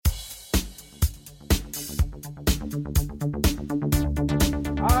I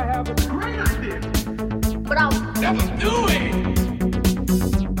have a great idea, But I'll never do it.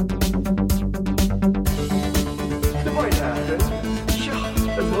 It might happen. Sure,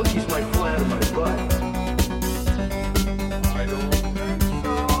 the monkeys might fly out of my butt. I don't think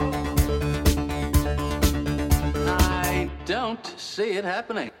so. I don't see it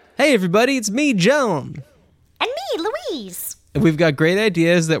happening. Hey everybody, it's me, Joan. And me, Louise. We've got great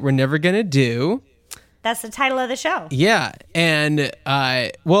ideas that we're never gonna do. That's the title of the show. Yeah, and the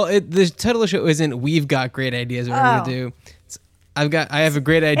title of the show isn't "We've got great ideas we're gonna do." I have a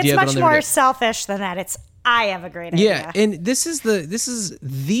great idea. It's but much I'll never more do. selfish than that. It's I have a great idea. Yeah, and this is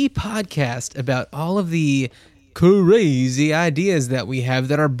the podcast about all of the crazy ideas that we have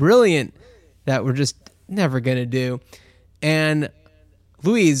that are brilliant that we're just never gonna do. And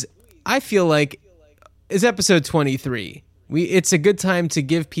Louise, I feel like it's episode 23. It's a good time to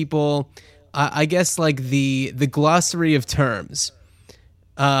give people, I guess, like the glossary of terms.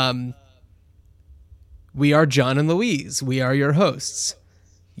 We are John and Louise. We are your hosts.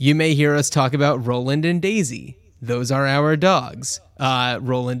 You may hear us talk about Roland and Daisy. Those are our dogs.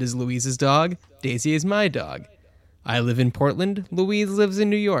 Roland is Louise's dog. Daisy is my dog. I live in Portland. Louise lives in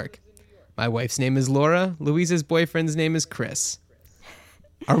New York. My wife's name is Laura. Louise's boyfriend's name is Chris.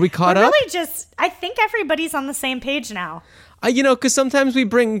 Are we caught up? Really I think everybody's on the same page now. Because sometimes we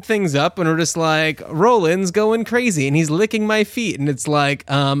bring things up and we're just like, Roland's going crazy and he's licking my feet. And it's like,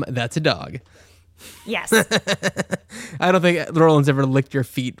 that's a dog. Yes. I don't think Roland's ever licked your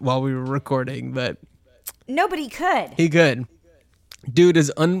feet while we were recording, but Nobody could. he could. Dude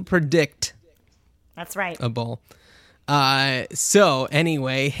is unpredictable. That's right. So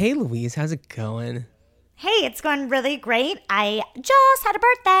anyway, hey Louise, how's it going? Hey, it's going really great. I just had a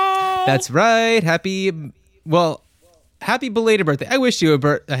birthday. That's right. Happy belated birthday. I wish you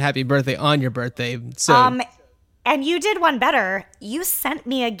a happy birthday on your birthday. So And you did one better. You sent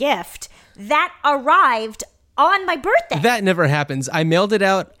me a gift that arrived on my birthday. that never happens. I mailed it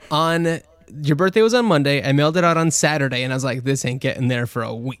out on your birthday was on Monday. I mailed it out on Saturday, and I was like, this ain't getting there for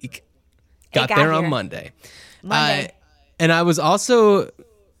a week. Got there here. on Monday. Monday. And I was also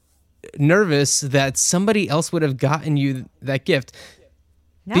nervous that somebody else would have gotten you that gift.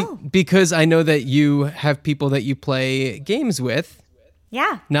 No. Because I know that you have people that you play games with.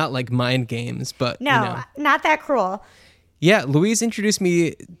 Yeah. Not like mind games, but No, not that cruel. Yeah, Louise introduced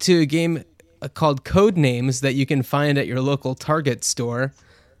me to a game called Code Names that you can find at your local Target store.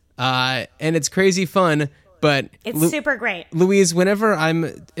 And it's crazy fun, but It's super great. Louise, whenever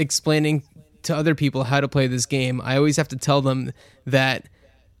I'm explaining to other people how to play this game, I always have to tell them that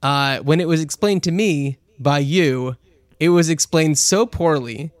when it was explained to me by you, it was explained so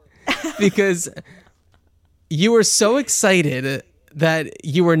poorly because you were so excited that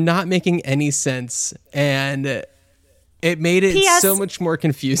you were not making any sense, and it made it so much more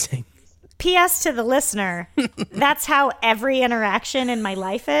confusing. P.S. to the listener, that's how every interaction in my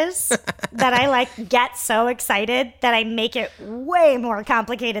life is, that I get so excited that I make it way more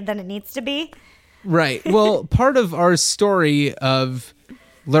complicated than it needs to be. Right. Well, part of our story of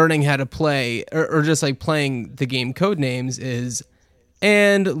learning how to play or just like playing the game Code Names is,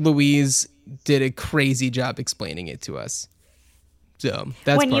 and Louise did a crazy job explaining it to us. So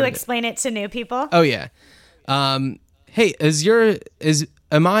that's when you part of explain it to new people. Oh yeah. Hey,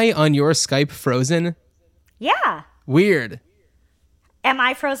 am I on your Skype frozen? Yeah. Weird. Am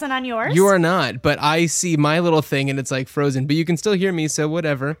I frozen on yours? You are not, but I see my little thing and it's like frozen, but you can still hear me, so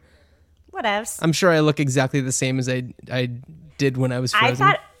whatever. Whatevs. I'm sure I look exactly the same as I did when I was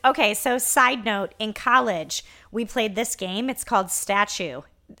frozen. Okay, so side note, in college, we played this game. It's called Statue.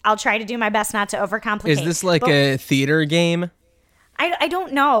 I'll try to do my best not to overcomplicate. Is this like a theater game? I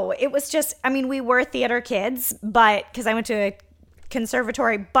don't know. It was just, we were theater kids, but because I went to a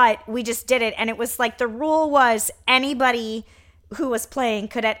conservatory, but we just did it. And it was like the rule was anybody who was playing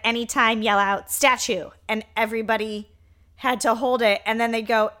could at any time yell out statue, and everybody had to hold it, and then they'd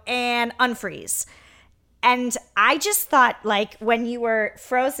go and unfreeze. And I just thought, when you were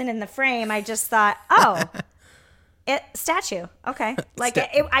frozen in the frame, I just thought, oh, statue. Okay.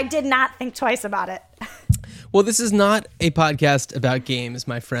 I did not think twice about it. Well, this is not a podcast about games,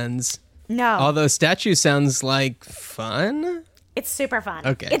 my friends. No. Although statue sounds like fun. It's super fun.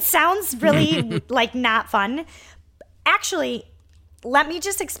 Okay. It sounds really not fun. Actually, let me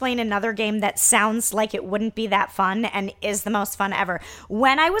just explain another game that sounds like it wouldn't be that fun and is the most fun ever.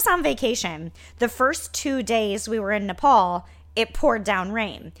 When I was on vacation, the first 2 days we were in Nepal, it poured down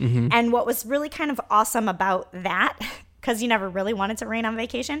rain. Mm-hmm. And what was really kind of awesome about that because you never really wanted to rain on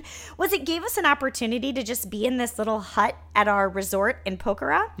vacation, was it gave us an opportunity to just be in this little hut at our resort in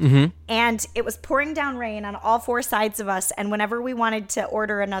Pokhara. And it was pouring down rain on all four sides of us. And whenever we wanted to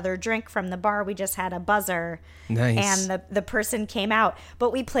order another drink from the bar, we just had a buzzer. Nice. And the person came out.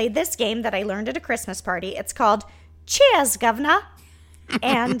 But we played this game that I learned at a Christmas party. It's called Cheers, Governor.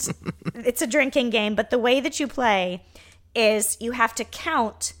 And it's a drinking game. But the way that you play is you have to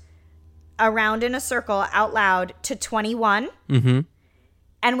count around in a circle out loud to 21.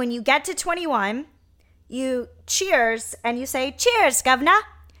 And when you get to 21, you cheers and you say, cheers, Governor.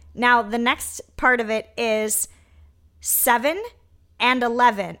 Now, the next part of it is 7 and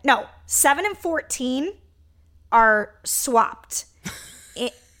 11. No, 7 and 14 are swapped.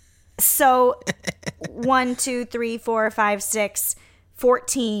 So 1, 2, 3, 4, 5, 6,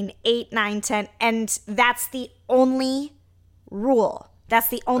 14, 8, 9, 10. And that's the only rule. That's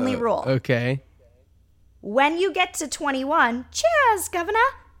the only rule. Okay. When you get to 21, cheers, Governor,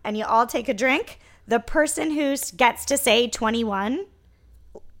 and you all take a drink, the person who gets to say 21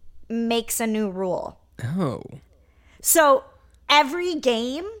 makes a new rule. Oh. So every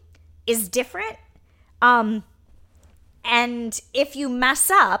game is different. And if you mess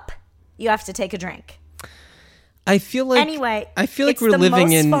up, you have to take a drink. I feel like Anyway, I feel like it's we're the living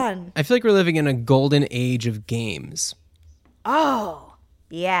most in fun. I feel like we're living in a golden age of games, Oh,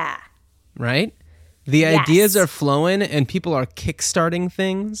 yeah. right? The Yes. ideas are flowing and people are kickstarting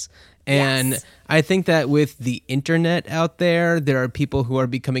things. And Yes. I think that with the internet out there are people who are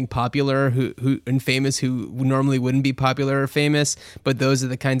becoming popular who and famous who normally wouldn't be popular or famous, but those are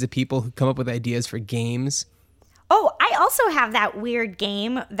the kinds of people who come up with ideas for games. Oh, I also have that weird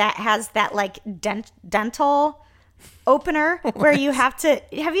game that has that like dental opener where you have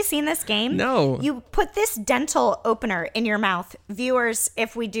you seen this game? No. You put this dental opener in your mouth. Viewers,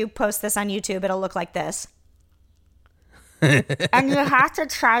 if we do post this on YouTube, it'll look like this. And you have to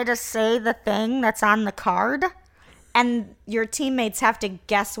try to say the thing that's on the card, and your teammates have to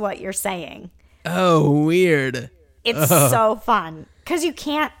guess what you're saying. Oh, weird. It's so fun because you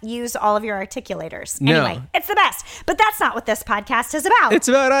can't use all of your articulators. No. Anyway, it's the best. But that's not what this podcast is about. It's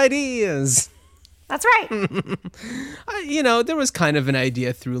about ideas. That's right. There was kind of an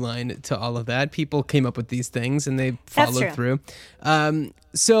idea through line to all of that. People came up with these things and they That's followed true. through.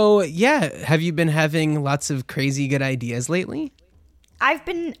 So yeah, have you been having lots of crazy good ideas lately? I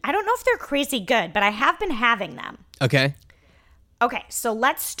don't know if they're crazy good, but I have been having them. Okay. Okay, so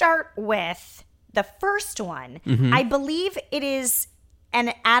let's start with the first one. I believe it is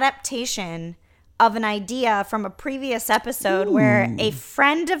an adaptation of an idea from a previous episode where a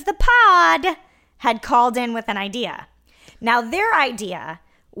friend of the pod had called in with an idea. Now, their idea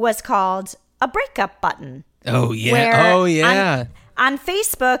was called a breakup button. Oh yeah. where Oh yeah. On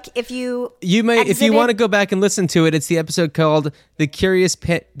Facebook, if you If you exited- want to go back and listen to it, it's the episode called The Curious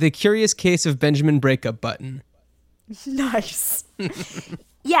Case of Benjamin Breakup Button. Nice.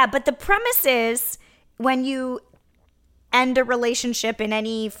 Yeah, but the premise is when you end a relationship in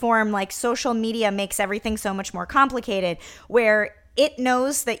any form, like social media makes everything so much more complicated, where it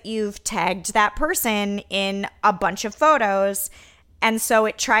knows that you've tagged that person in a bunch of photos. And so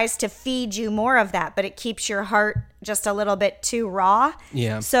it tries to feed you more of that, but it keeps your heart just a little bit too raw.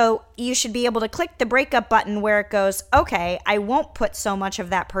 Yeah. So you should be able to click the breakup button where it goes, okay, I won't put so much of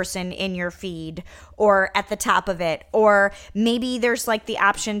that person in your feed or at the top of it. Or maybe there's like the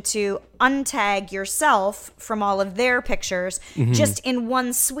option to untag yourself from all of their pictures just in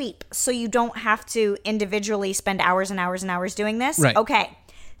one sweep. So you don't have to individually spend hours and hours and hours doing this. Right. Okay.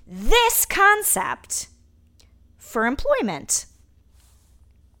 This concept for employment.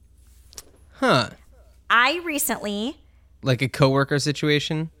 Huh. I recently, Like a coworker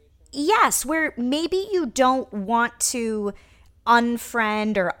situation? yes, where maybe you don't want to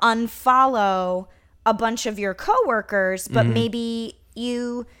unfriend or unfollow a bunch of your coworkers, but maybe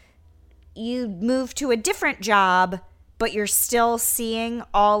you move to a different job, but you're still seeing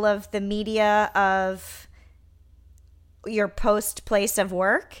all of the media of your post place of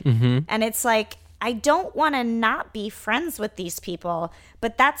work. And it's like, I don't want to not be friends with these people,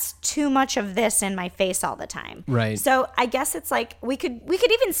 but that's too much of this in my face all the time. Right. So I guess it's like we could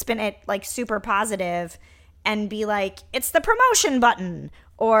even spin it like super positive and be like, it's the promotion button,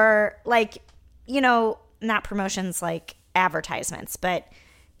 or like, not promotions like advertisements, but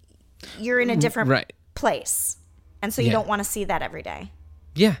you're in a different Right. place. And so you Yeah. don't want to see that every day.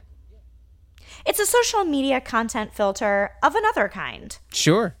 Yeah. It's a social media content filter of another kind.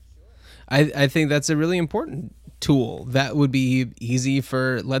 Sure. I think that's a really important tool that would be easy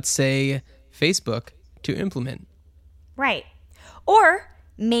for, let's say, Facebook to implement. Right. Or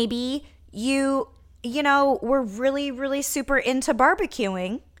maybe you were really, really super into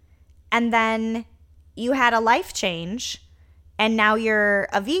barbecuing, and then you had a life change, and now you're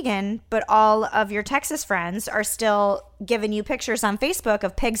a vegan, but all of your Texas friends are still giving you pictures on Facebook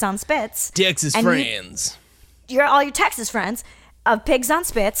of pigs on spits. Texas friends. You're all your Texas friends of pigs on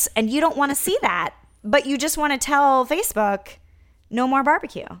spits, and you don't want to see that, but you just want to tell Facebook, no more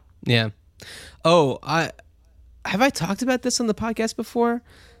barbecue. Yeah. Oh, have I talked about this on the podcast before?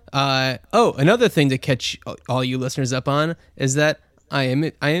 Another thing to catch all you listeners up on is that I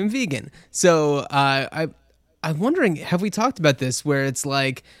am vegan. So I'm wondering, have we talked about this where it's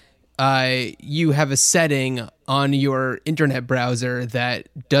like you have a setting on your internet browser that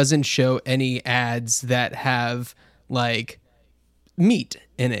doesn't show any ads that have like meat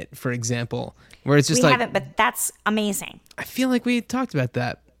in it, for example, where it's just we haven't, but that's amazing. I feel like we talked about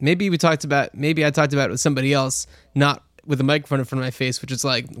that. Maybe I talked about it with somebody else, not with a microphone in front of my face, which is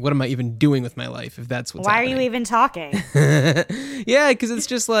like, what am I even doing with my life if that's what's happening? Why are you even talking? Yeah, because it's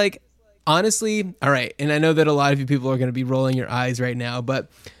just like, honestly, all right, and I know that a lot of you people are going to be rolling your eyes right now,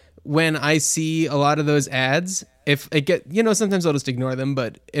 but when I see a lot of those ads, if I get, sometimes I'll just ignore them,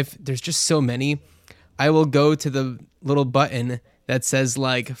 but if there's just so many, I will go to the little button that says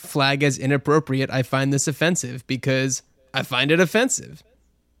like, flag as inappropriate, I find this offensive, because I find it offensive.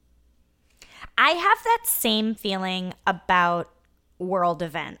 I have that same feeling about world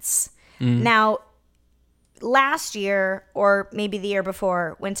events. Now, last year, or maybe the year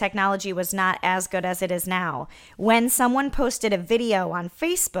before, when technology was not as good as it is now, when someone posted a video on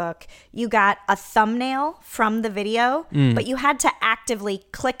Facebook, you got a thumbnail from the video, but you had to actively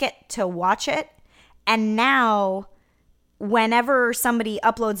click it to watch it. And now, whenever somebody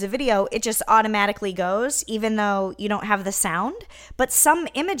uploads a video, it just automatically goes, even though you don't have the sound. But some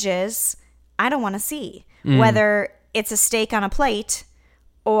images I don't want to see, whether it's a steak on a plate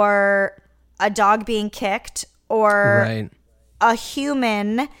or a dog being kicked or a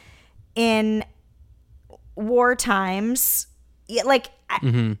human in war times. Like,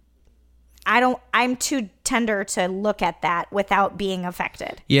 I'm too tender to look at that without being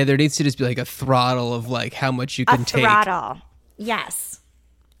affected. Yeah, there needs to just be like a throttle of like how much you can take. A throttle. Yes.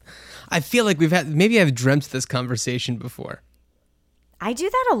 I feel like maybe I've dreamt this conversation before. I do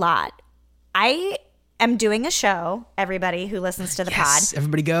that a lot. I am doing a show, everybody who listens to the pod.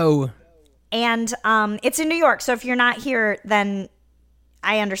 Everybody go. And it's in New York, so if you're not here, then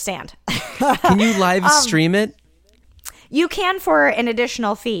I understand. Can you live stream it? You can for an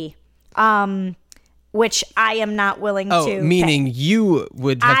additional fee, which I am not willing to pay. Meaning you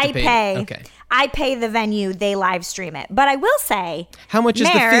would have to pay. Okay. I pay the venue, they live stream it. But I will say... How much is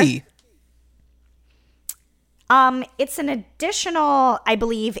the fee? It's an additional, I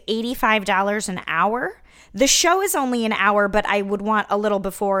believe, $85 an hour. The show is only an hour, but I would want a little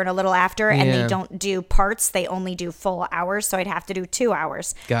before and a little after, and they don't do parts. They only do full hours, so I'd have to do 2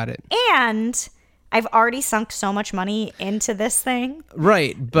 hours. Got it. And I've already sunk so much money into this thing.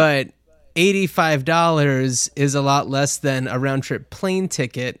 Right, but $85 is a lot less than a round-trip plane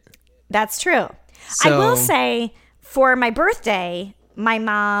ticket. That's true. I will say, for my birthday, my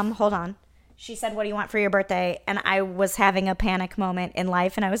mom, hold on. She said, what do you want for your birthday? And I was having a panic moment in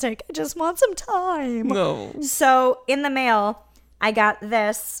life. And I was like, I just want some time. No. So in the mail, I got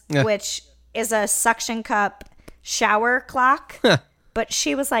this, which is a suction cup shower clock. But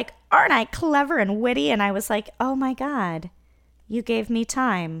she was like, aren't I clever and witty? And I was like, oh my God, you gave me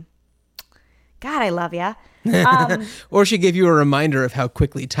time. God, I love ya. Or she gave you a reminder of how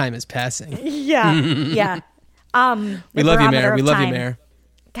quickly time is passing. Yeah. Yeah. We love you, Mayor. We love you, Mayor.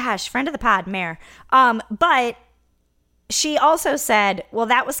 Gosh, friend of the pod, Mare. But she also said, well,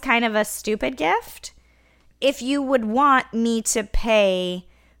 that was kind of a stupid gift. If you would want me to pay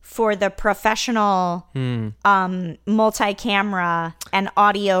for the professional multi-camera and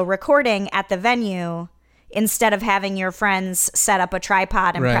audio recording at the venue, instead of having your friends set up a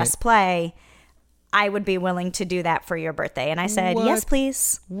tripod and press play, I would be willing to do that for your birthday. And I said, yes,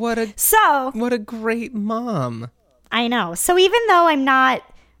 please. What a great mom. I know. So even though I'm not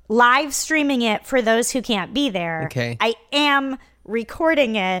live streaming it for those who can't be there, I am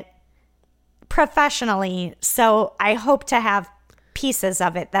recording it professionally. So I hope to have pieces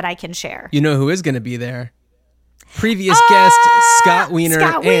of it that I can share. You know who is going to be there? Previous guest Scott Wiener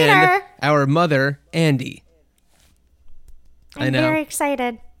and our mother Andy. I'm very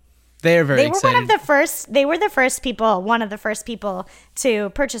excited. They're very excited. One of the first people to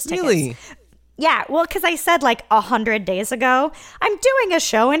purchase tickets. Really? Yeah, well, because I said like 100 days ago, I'm doing a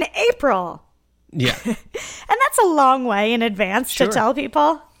show in April. Yeah. And that's a long way in advance to tell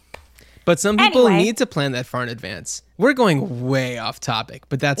people. But some people need to plan that far in advance. We're going way off topic,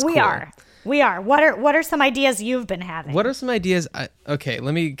 but that's cool. We are. We are. What are some ideas you've been having? What are some ideas? Okay,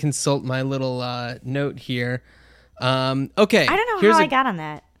 let me consult my little note here. Okay. I don't know how I got on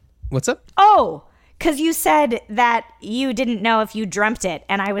that. What's up? Oh, because you said that you didn't know if you dreamt it.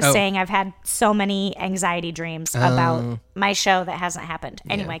 And I was saying I've had so many anxiety dreams about my show that hasn't happened.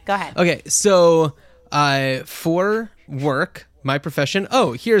 Anyway, go ahead. Okay, so for work, my profession.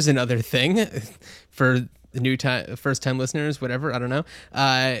 Oh, here's another thing for the first-time listeners, whatever. I don't know.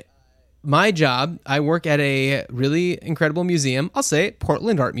 My job, I work at a really incredible museum. I'll say it,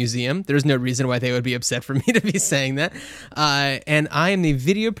 Portland Art Museum. There's no reason why they would be upset for me to be saying that. And I am the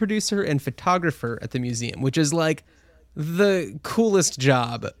video producer and photographer at the museum, which is like the coolest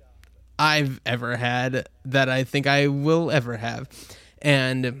job I've ever had that I think I will ever have.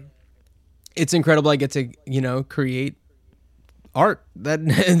 And it's incredible. I get to, create art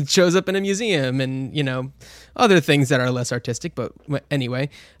that shows up in a museum and, other things that are less artistic. But anyway,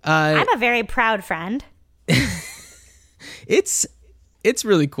 I'm a very proud friend. It's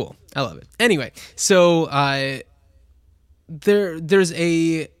really cool. I love it. Anyway, so there's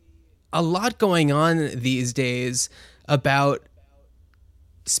a lot going on these days about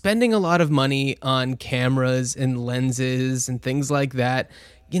spending a lot of money on cameras and lenses and things like that.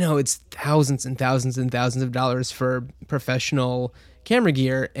 It's thousands and thousands and thousands of dollars for professional camera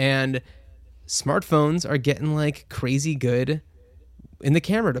gear, and smartphones are getting like crazy good in the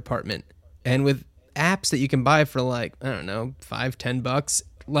camera department. And with apps that you can buy for like, I don't know, $5-10,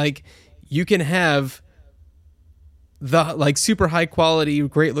 like you can have the like super high quality,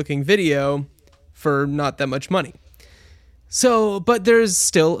 great looking video for not that much money. So, but there's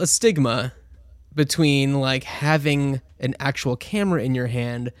still a stigma between like having an actual camera in your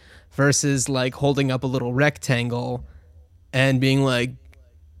hand versus like holding up a little rectangle and being like,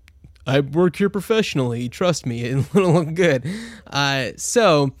 I work here professionally, trust me, it'll look good. And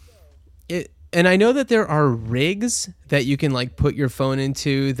I know that there are rigs that you can like put your phone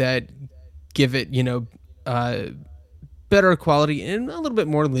into that give it, better quality and a little bit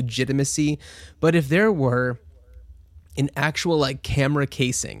more legitimacy. But if there were an actual like camera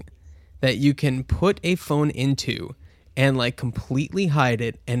casing that you can put a phone into and like completely hide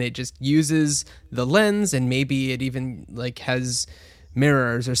it, and it just uses the lens, and maybe it even like has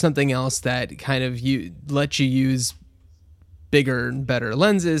mirrors or something else that kind of let you use bigger and better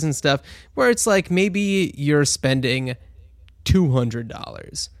lenses and stuff, where it's like maybe you're spending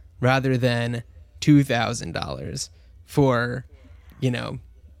 $200 rather than $2,000 for, something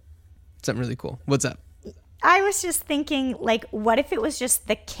really cool. What's up? I was just thinking, like, what if it was just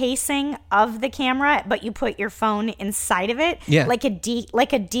the casing of the camera, but you put your phone inside of it? Yeah. Like a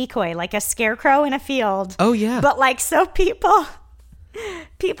decoy, like a scarecrow in a field. Oh, yeah. But, like, so people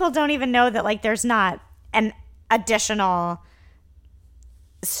don't even know that, like, there's not an additional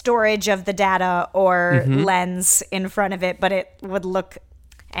storage of the data or lens in front of it, but it would look...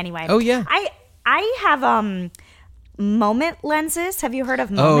 Anyway. Oh, yeah. I have Moment lenses. Have you heard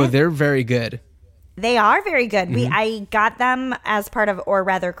of Moment? Oh, they're very good. They are very good. I got them as part of, or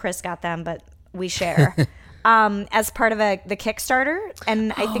rather Chris got them, but we share, as part of the Kickstarter.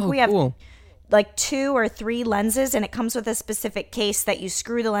 And I think we have like 2 or 3 lenses, and it comes with a specific case that you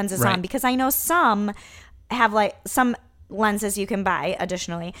screw the lenses on, because I know some have like some lenses you can buy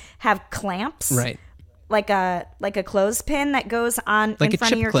additionally have clamps. Right. Like a clothespin that goes on like in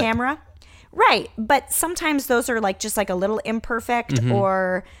front of your clip. camera. Right. But sometimes those are like just like a little imperfect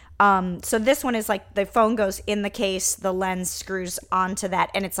or... so this one is like the phone goes in the case, the lens screws onto that,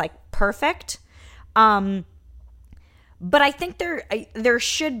 and it's like perfect. But I think there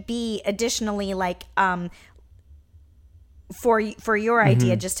should be additionally like for your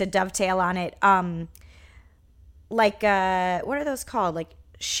idea, just to dovetail on it, like what are those called? Like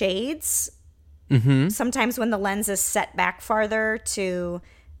shades. Sometimes when the lens is set back farther to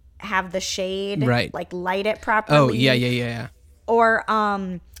have the shade, right, like light it properly. Oh yeah. Or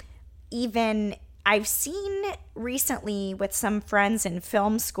even I've seen recently with some friends in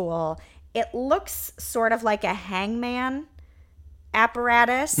film school, it looks sort of like a hangman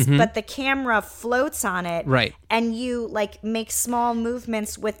apparatus, but the camera floats on it, right? And you like make small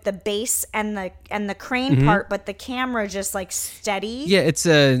movements with the base and the crane part, but the camera just like steady. Yeah, it's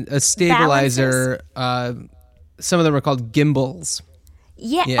a stabilizer. Some of them are called gimbals.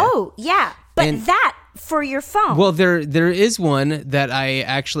 Yeah. Oh, yeah. But that for your phone. Well, there is one that I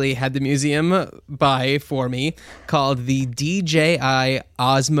actually had the museum buy for me called the DJI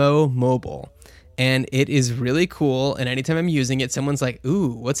Osmo Mobile. And it is really cool. And anytime I'm using it, someone's like,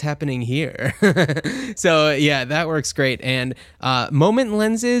 ooh, what's happening here? So, yeah, that works great. And Moment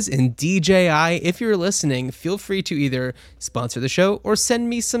Lenses and DJI, if you're listening, feel free to either sponsor the show or send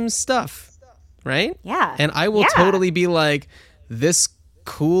me some stuff. right? Yeah. And I will Yeah. totally be like, this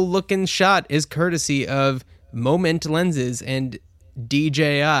cool looking shot is courtesy of Moment lenses and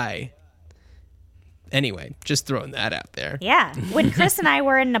DJI. Anyway, just throwing that out there. Yeah. When Chris and I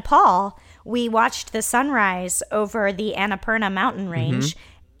were in Nepal, we watched the sunrise over the Annapurna mountain range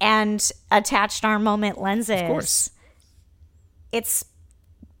and attached our Moment lenses. Of course. It's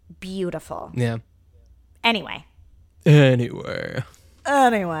beautiful. Yeah. Anyway, Anyway,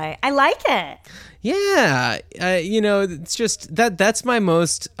 I like it. yeah, it's just that's my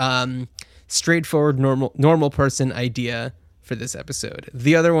most straightforward normal person idea for this episode.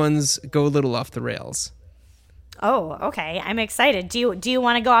 The other ones go a little off the rails. Oh, okay. I'm excited. Do you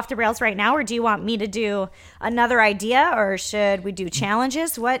want to go off the rails right now, or do you want me to do another idea, or should we do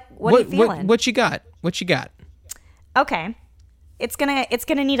challenges? What are you feeling? What you got? What you got? Okay. It's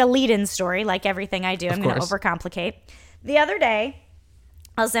gonna need a lead-in story, like everything I do. I'm gonna overcomplicate. The other day,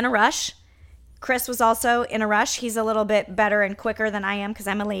 I was in a rush. Chris was also in a rush. He's a little bit better and quicker than I am because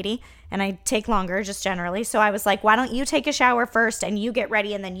I'm a lady and I take longer just generally. So I was like, why don't you take a shower first and you get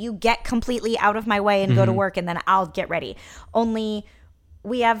ready and then you get completely out of my way and go to work and then I'll get ready. Only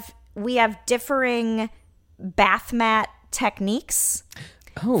we have differing bath mat techniques.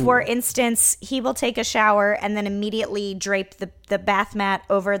 Oh. For instance, he will take a shower and then immediately drape the bath mat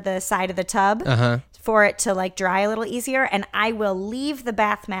over the side of the tub for it to like dry a little easier. And I will leave the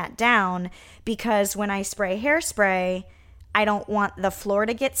bath mat down because when I spray hairspray, I don't want the floor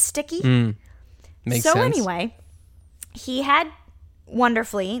to get sticky. Makes so sense. Anyway, he had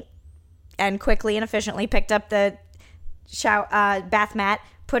wonderfully and quickly and efficiently picked up the bath mat,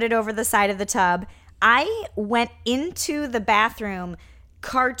 put it over the side of the tub. I went into the bathroom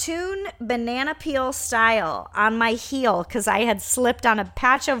cartoon banana peel style on my heel because I had slipped on a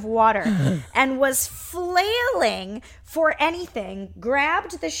patch of water and was flailing for anything,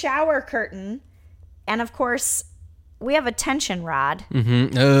 grabbed the shower curtain, and of course we have a tension rod.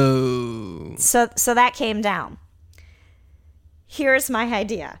 Oh. So that came down. Here's my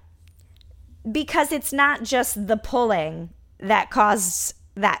idea. Because it's not just the pulling that caused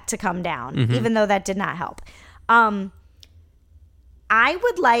that to come down, even though that did not help. I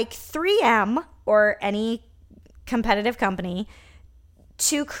would like 3M or any competitive company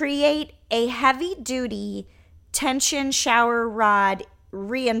to create a heavy-duty tension shower rod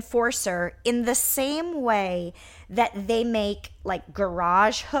reinforcer in the same way that they make like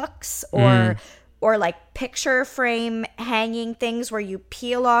garage hooks or like picture frame hanging things where you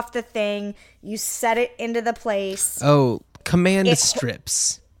peel off the thing, you set it into the place. Oh, command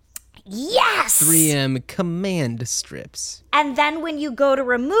strips. Yes! 3M command strips. And then when you go to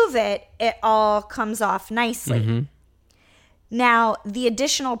remove it, it all comes off nicely. Now, the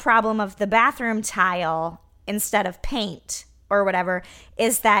additional problem of the bathroom tile instead of paint or whatever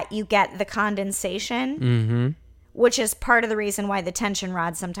is that you get the condensation, which is part of the reason why the tension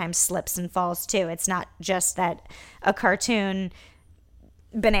rod sometimes slips and falls too. It's not just that a cartoon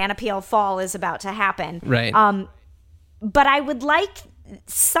banana peel fall is about to happen. Right. But I would like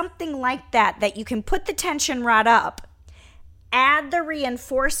something like that you can put the tension rod up, add the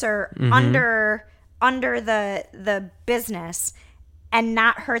reinforcer under the business, and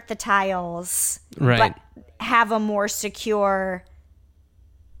not hurt the tiles, right, but have a more secure.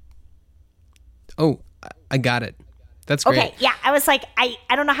 Oh, I got it. That's great. Okay, yeah, I was like, I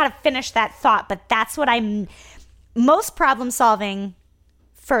don't know how to finish that thought, but that's what most problem solving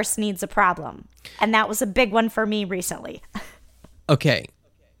first needs a problem, and that was a big one for me recently. Okay,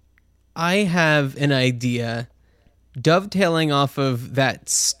 I have an idea dovetailing off of that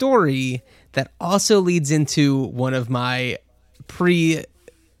story that also leads into one of my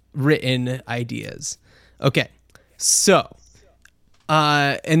pre-written ideas. Okay, so,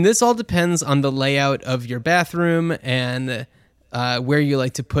 and this all depends on the layout of your bathroom and where you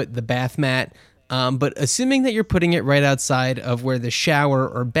like to put the bath mat. But assuming that you're putting it right outside of where the shower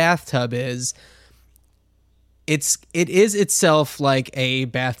or bathtub is, it is itself like a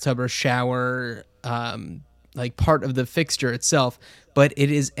bathtub or shower, like part of the fixture itself, but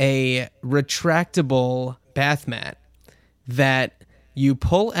it is a retractable bath mat that you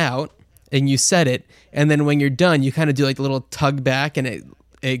pull out and you set it, and then when you're done, you kind of do like a little tug back, and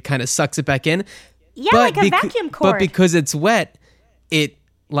it kind of sucks it back in. Yeah, like a vacuum cord. But because it's wet, it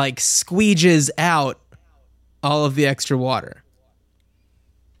like squeeges out all of the extra water.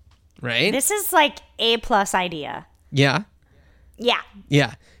 Right? This is like A+ idea. Yeah. Yeah.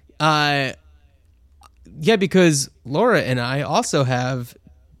 Yeah. Yeah, because Laura and I also have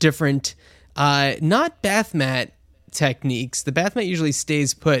different, not bath mat techniques. The bath mat usually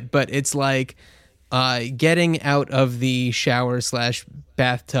stays put, but it's like getting out of the shower /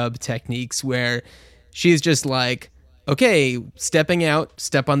 bathtub techniques where she's just like, okay, stepping out,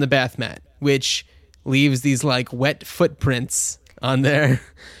 step on the bath mat, which leaves these like wet footprints on there.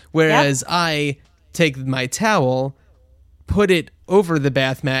 Whereas I take my towel, put it over the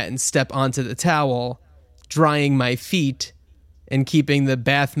bath mat and step onto the towel, drying my feet and keeping the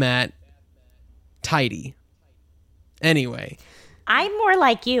bath mat tidy. Anyway. I'm more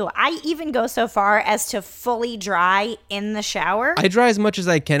like you. I even go so far as to fully dry in the shower. I dry as much as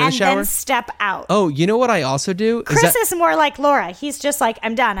I can in the shower. And then step out. Oh, you know what I also do? Chris is more like Laura. He's just like,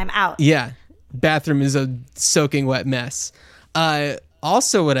 I'm done. I'm out. Yeah. Bathroom is a soaking wet mess.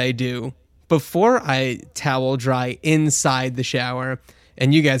 Also what I do before I towel dry inside the shower,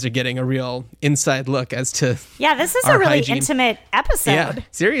 and you guys are getting a real inside look as to this is our a really hygiene. Intimate episode. Yeah,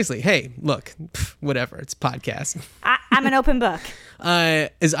 seriously. Hey, look, whatever. It's a podcast. I'm an open book.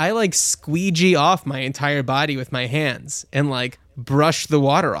 Is I like squeegee off my entire body with my hands and like brush the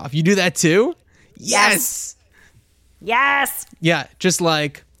water off. You do that too? Yes. Yeah, just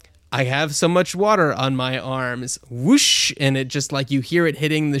like I have so much water on my arms, whoosh, and it just like you hear it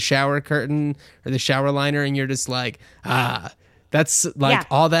hitting the shower curtain or the shower liner, and you're just like, that's like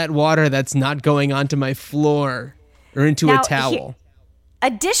all that water that's not going onto my floor or into a towel.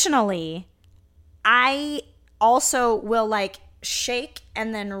 Additionally, I also will like shake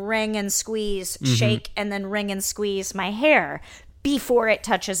and then wring and squeeze, shake and then wring and squeeze my hair before it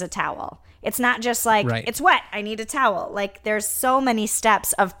touches a towel. It's not just like, it's wet, I need a towel. Like, there's so many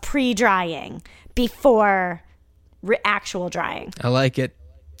steps of pre-drying before actual drying. I like it.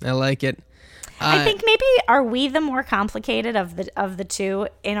 I think maybe, are we the more complicated of the two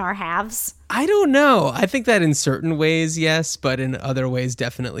in our halves? I don't know. I think that in certain ways, yes, but in other ways,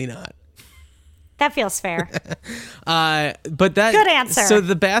 definitely not. That feels fair. But that good answer. So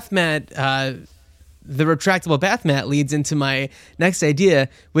the bath mat, the retractable bath mat leads into my next idea,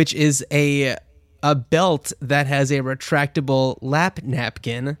 which is a belt that has a retractable lap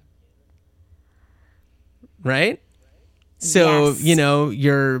napkin. Right? So, you know,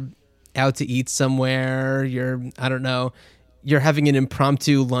 you're out to eat somewhere, you're having an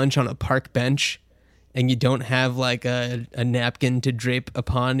impromptu lunch on a park bench, and you don't have like a napkin to drape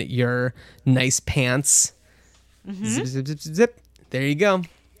upon your nice pants. Zip, zip, zip, zip, zip. There you go.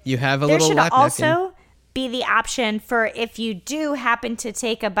 You have a little lap napkin. There should also be the option for if you do happen to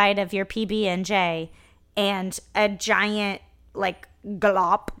take a bite of your PB&J and a giant like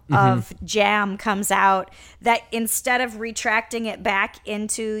glop of jam comes out, that instead of retracting it back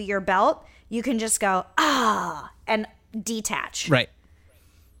into your belt, you can just go, and detach. Right.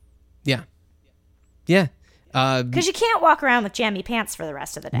 Yeah. Yeah. Because you can't walk around with jammy pants for the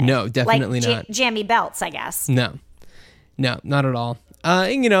rest of the day. No, definitely like, not. Jammy belts, I guess. No, not at all.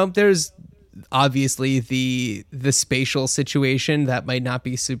 And, you know, there's obviously the spatial situation that might not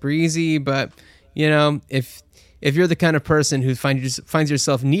be super easy, but, you know, if you're the kind of person who finds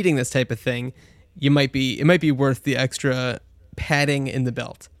yourself needing this type of thing, it might be worth the extra padding in the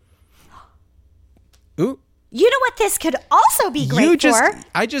belt. Ooh. You know what this could also be great for?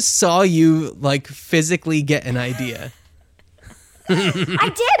 I just saw you like physically get an idea.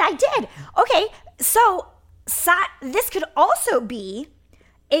 I did. Okay, so this could also be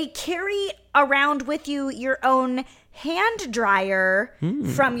a carry around with you your own hand dryer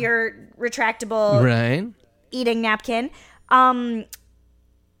from your retractable eating napkin,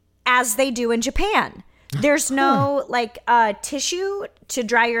 as they do in Japan. There's no like tissue to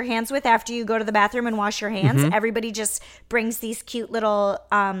dry your hands with after you go to the bathroom and wash your hands. Everybody just brings these cute little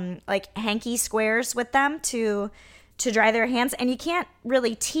like hanky squares with them to dry their hands. And you can't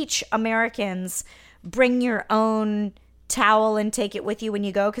really teach Americans bring your own towel and take it with you when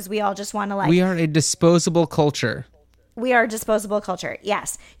you go, because we all just want to like... We are a disposable culture. We are a disposable culture,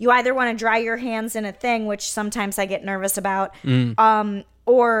 yes. You either want to dry your hands in a thing, which sometimes I get nervous about,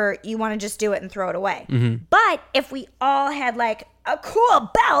 or you want to just do it and throw it away. But if we all had like a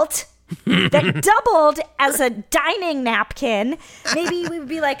cool belt that doubled as a dining napkin, maybe we would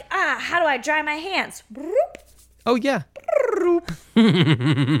be like, how do I dry my hands? Oh, yeah.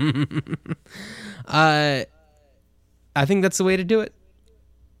 I think that's the way to do it.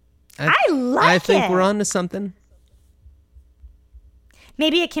 I think we're on to something.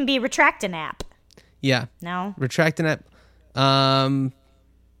 Maybe it can be retract-a-nap. Yeah. No? Retract-a-nap. The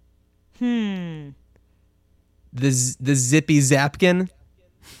zippy zapkin.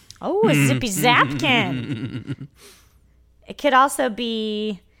 Oh, a zippy zapkin. It could also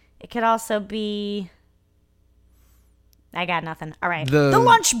be... I got nothing. All right. The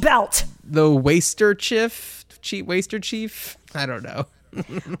lunch belt. The waster chief? Cheat waster chief? I don't know.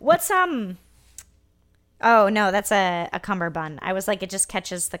 What's Oh, no, that's a cummerbund. I was like, it just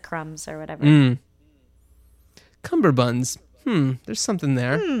catches the crumbs or whatever. Cumberbuns. There's something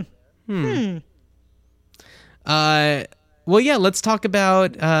there. Well, yeah, let's talk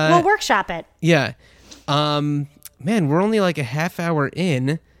about... We'll workshop it. Yeah. Man, we're only like a half hour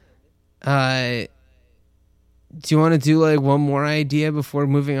in. Do you want to do like one more idea before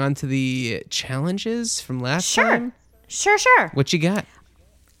moving on to the challenges from last time? Sure. What you got?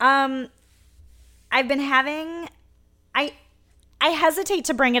 I've been having... I hesitate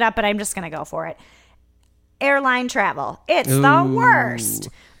to bring it up, but I'm just going to go for it. Airline travel. It's the worst.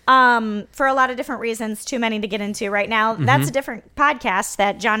 For a lot of different reasons, too many to get into right now. That's a different podcast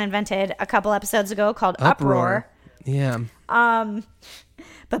that John invented a couple episodes ago called Uproar. Yeah.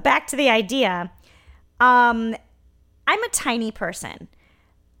 But back to the idea. I'm a tiny person.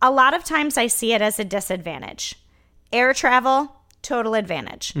 A lot of times I see it as a disadvantage. Air travel, total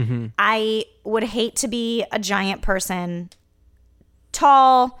advantage. I would hate to be a giant person.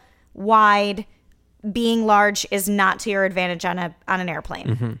 Tall, wide, being large is not to your advantage on an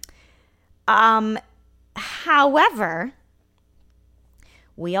airplane. However,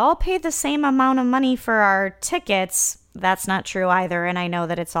 we all pay the same amount of money for our tickets. That's not true either, and I know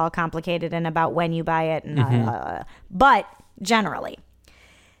that it's all complicated and about when you buy it, and but generally.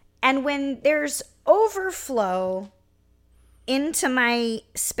 And when there's overflow into my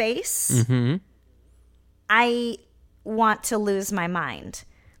space, I want to lose my mind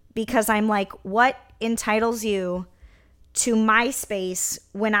because I'm like, what entitles you to my space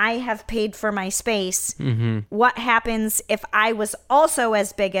when I have paid for my space? What happens if I was also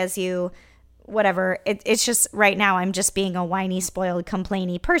as big as you? Whatever. It's just right now I'm just being a whiny, spoiled,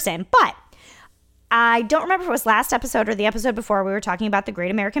 complainy person. But I don't remember if it was last episode or the episode before we were talking about the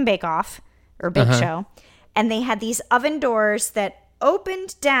Great American Bake Off or Bake Show. And they had these oven doors that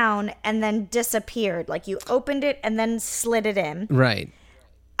opened down and then disappeared. Like you opened it and then slid it in. Right.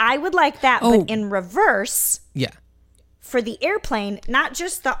 I would like that, but in reverse. Yeah. For the airplane, not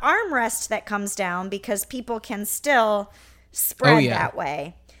just the armrest that comes down because people can still spread that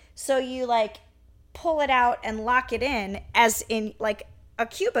way. So you like pull it out and lock it in as in like a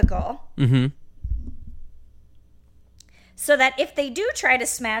cubicle. So that if they do try to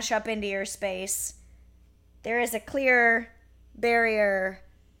smash up into your space, there is a clear barrier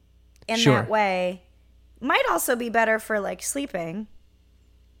in that way. Might also be better for like sleeping.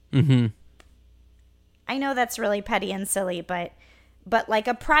 I know that's really petty and silly, but like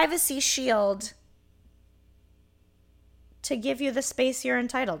a privacy shield to give you the space you're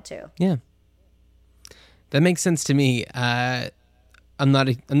entitled to. Yeah. That makes sense to me. I'm not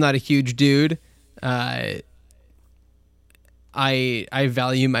a huge dude. I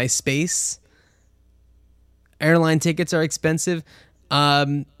value my space. Airline tickets are expensive.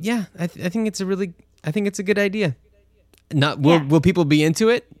 Yeah, I think it's a good idea. Will people be into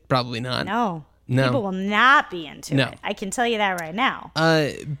it? Probably not. No. No. People will not be into it. I can tell you that right now.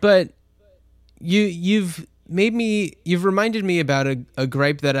 But you've reminded me about a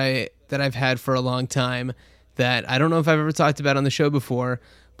gripe that I've had for a long time that I don't know if I've ever talked about on the show before,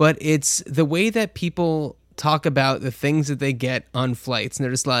 but it's the way that people talk about the things that they get on flights. And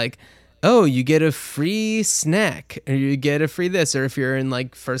they're just like, oh, you get a free snack, or you get a free this, or if you're in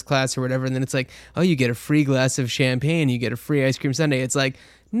like first class or whatever, and then it's like, oh, you get a free glass of champagne, you get a free ice cream sundae. It's like,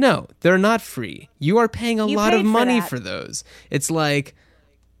 no, they're not free. You are paying a lot of money for those. It's like,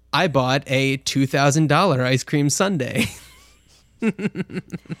 I bought a $2,000 ice cream sundae. I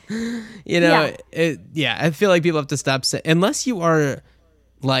feel like people have to stop saying, unless you are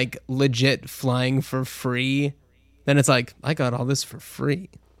like legit flying for free, then it's like, I got all this for free.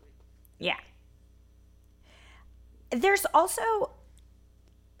 Yeah. There's also,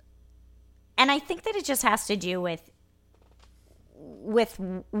 and I think that it just has to do with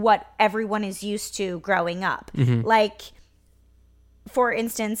what everyone is used to growing up. Like, for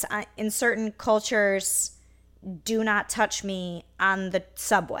instance, in certain cultures, do not touch me on the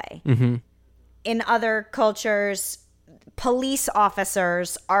subway. In other cultures, police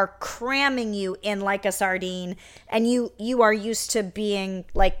officers are cramming you in like a sardine, and you are used to being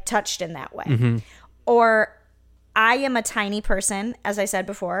like touched in that way. Or I am a tiny person, as I said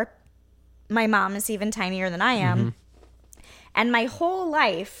before. My mom is even tinier than I am. And my whole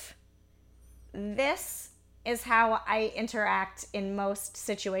life, this is how I interact in most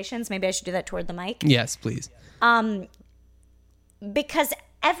situations. Maybe I should do that toward the mic. Yes, please. Because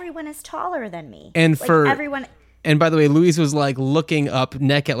everyone is taller than me. And like for everyone. And by the way, Louise was like looking up,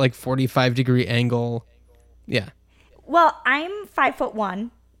 neck at like 45-degree angle. Yeah. Well, I'm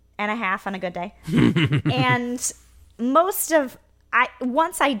 5'1.5" on a good day. And most of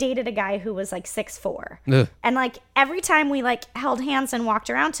once I dated a guy who was like 6'4", Ugh. and like every time we like held hands and walked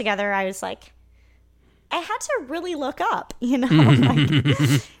around together, I was like, I had to really look up,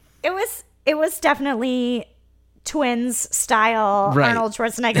 like it was definitely twins style, Right. Arnold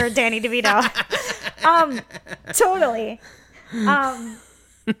Schwarzenegger, Danny DeVito. Totally.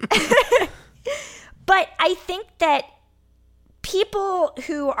 But I think that people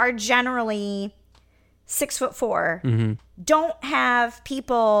who are generally 6'4" don't have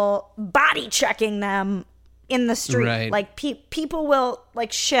people body checking them in the street. Right. Like people will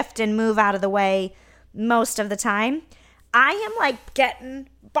like shift and move out of the way most of the time. I am like getting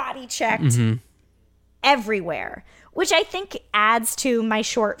body checked everywhere, which I think adds to my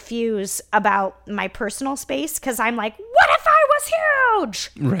short fuse about my personal space, because I'm like, what if I was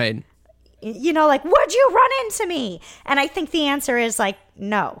huge? Right. Like, would you run into me? And I think the answer is like,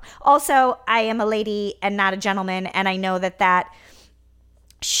 no. Also, I am a lady and not a gentleman, and I know that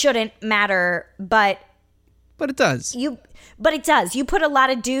shouldn't matter, but it does. But it does. You put a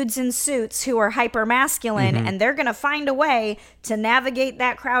lot of dudes in suits who are hyper masculine, and they're going to find a way to navigate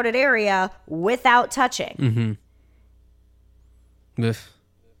that crowded area without touching. Ugh.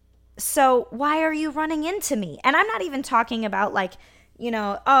 So why are you running into me? And I'm not even talking about like,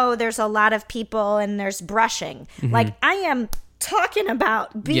 oh, there's a lot of people and there's brushing. Like, I am talking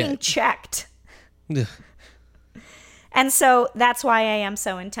about being checked. Ugh. And so that's why I am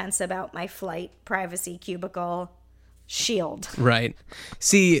so intense about my flight privacy cubicle shield. Right.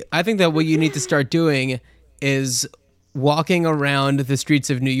 See, I think that what you need to start doing is walking around the streets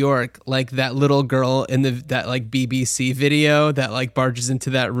of New York like that little girl in that like BBC video that like barges into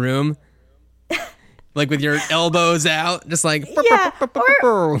that room. Like with your elbows out, just like Yeah,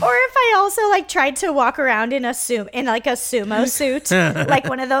 or if I also like tried to walk around in like a sumo suit, like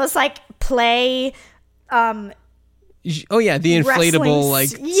one of those like play. Oh yeah, the inflatable like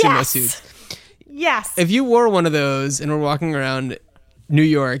sumo suits. Yes. If you wore one of those and were walking around New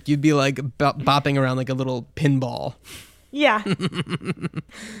York, you'd be like bopping around like a little pinball. Yeah.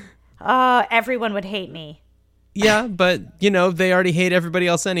 Everyone would hate me. Yeah, but they already hate everybody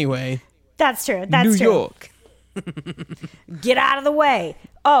else anyway. That's true. That's New true. York. Get out of the way.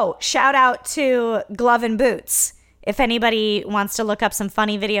 Oh, shout out to Glove and Boots. If anybody wants to look up some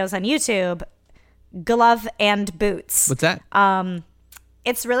funny videos on YouTube, Glove and Boots. What's that?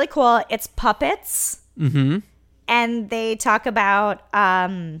 It's really cool. It's puppets. And they talk about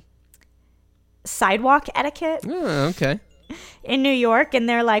sidewalk etiquette Oh, okay. in New York. And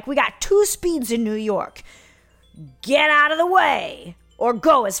they're like, we got 2 speeds in New York. Get out of the way or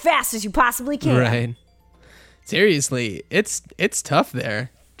go as fast as you possibly can. Right. Seriously, it's tough there.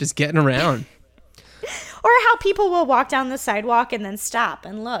 Just getting around. Or how people will walk down the sidewalk and then stop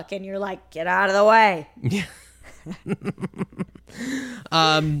and look. And you're like, get out of the way. Yeah.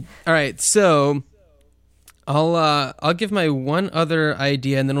 All right, so I'll give my one other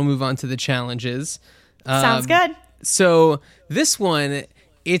idea and then we'll move on to the challenges. Sounds good. So this one,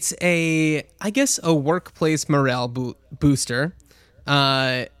 it's I guess a workplace morale booster.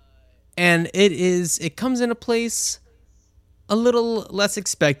 And it comes in a place a little less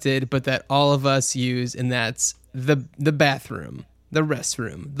expected, but that all of us use, and that's the bathroom, the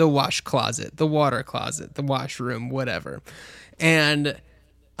restroom, the wash closet, the water closet, the washroom, whatever. And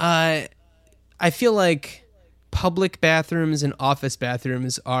I feel like public bathrooms and office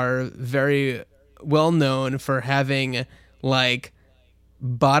bathrooms are very well known for having like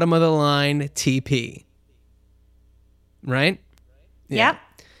bottom of the line TP. Right? Yep.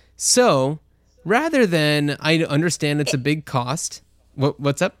 So, rather than, I understand it's a big cost.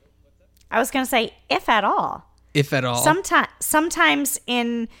 What's up? I was going to say, if at all. If at all. Sometimes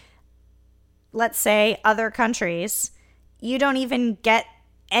in, let's say, other countries, you don't even get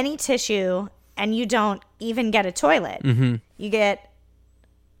any tissue and you don't even get a toilet. You get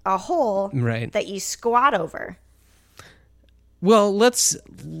a hole that you squat over. Well, let's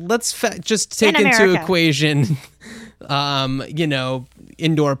just take into equation,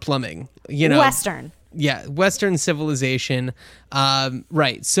 indoor plumbing. Western. Yeah, Western civilization.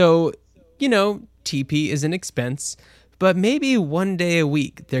 Right. So, TP is an expense, but maybe one day a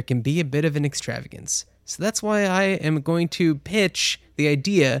week there can be a bit of an extravagance. So that's why I am going to pitch the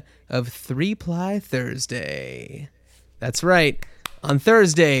idea of 3-ply Thursday. That's right. On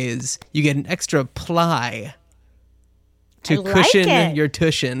Thursdays, you get an extra ply to cushion your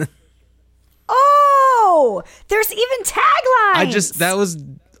tushin. Oh, there's even taglines. That was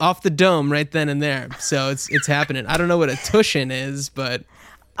off the dome right then and there. So it's happening. I don't know what a tushin is, but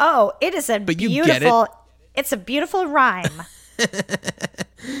it is but you get it. It's a beautiful rhyme.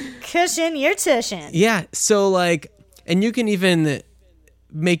 Cushion your tushin. Yeah. So like And you can even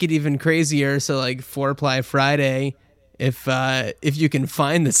make it even crazier. So like 4-ply Friday, if you can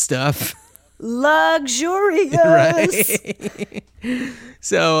find the stuff. Luxurious. Right.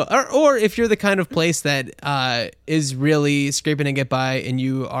 So, or if you're the kind of place that is really scraping and get by and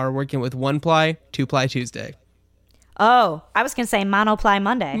you are working with 1-ply, 2-ply Tuesday. Oh, I was going to say monoply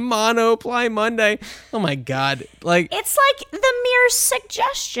Monday. Monoply Monday. Oh my God. Like, it's like the mere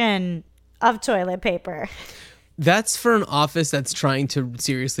suggestion of toilet paper. That's for an office that's trying to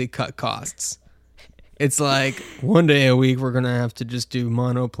seriously cut costs. It's like, one day a week we're going to have to just do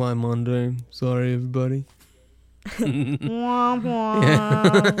monoply Monday. Sorry, everybody. Womp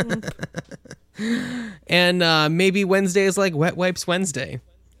womp. And maybe Wednesday is like Wet Wipes Wednesday.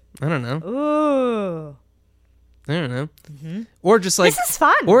 I don't know. Ooh. I don't know. Mm-hmm. Or just like... This is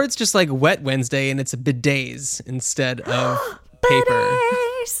fun. Or it's just like Wet Wednesday and it's a bidets instead of paper.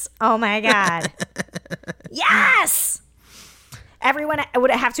 Bidets. Oh my God. Yes! Everyone would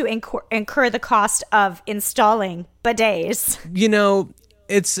have to incur the cost of installing bidets. You know,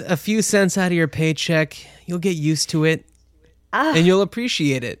 it's a few cents out of your paycheck. You'll get used to it. And you'll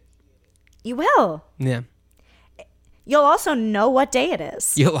appreciate it. You will. Yeah. You'll also know what day it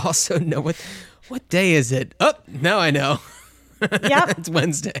is. You'll also know what day is it? Oh, now I know. Yep. It's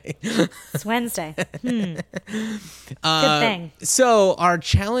Wednesday. It's Wednesday. Good thing. So our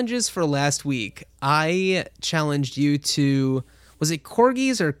challenges for last week, I challenged you to, was it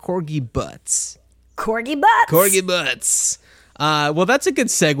corgis or corgi butts? Corgi butts. Corgi butts. Well, that's a good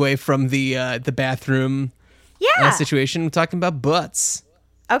segue from the bathroom situation. We're talking about butts.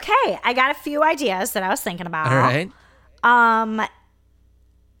 Okay, I got a few ideas that I was thinking about. All right.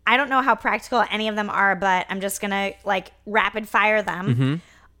 I don't know how practical any of them are, but I'm just going to like rapid fire them. Mm-hmm.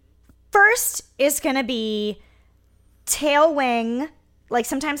 First is going to be tail wing. Like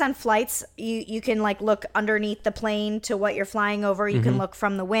sometimes on flights, you can like look underneath the plane to what you're flying over. You can look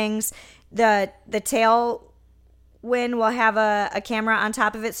from the wings. The tail wing will have a camera on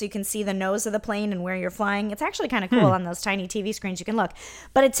top of it so you can see the nose of the plane and where you're flying. It's actually kind of cool on those tiny TV screens. You can look.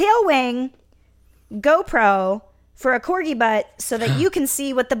 But a tail wing GoPro for a corgi butt so that you can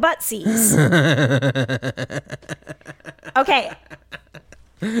see what the butt sees. Okay.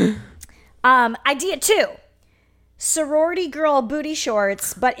 Idea 2. Sorority girl booty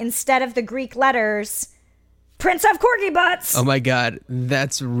shorts, but instead of the Greek letters, prints of corgi butts. Oh my God.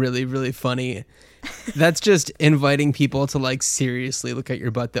 That's really, really funny. That's just inviting people to like seriously look at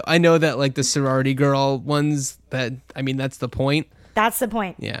your butt though. I know that like the sorority girl ones that's the point. That's the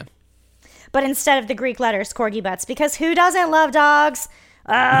point. Yeah. But instead of the Greek letters, corgi butts, because who doesn't love dogs?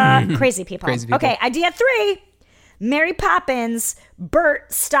 Crazy people. Crazy people. Okay, idea 3. Mary Poppins,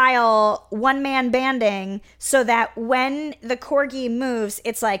 Bert style one-man banding so that when the corgi moves,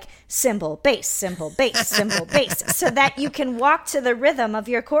 it's like cymbal, bass, cymbal, bass, cymbal, bass, so that you can walk to the rhythm of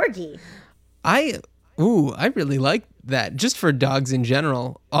your corgi. I really like that just for dogs in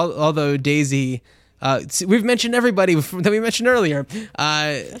general. Although Daisy... we've mentioned everybody that we mentioned earlier.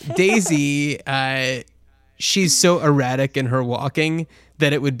 Daisy, she's so erratic in her walking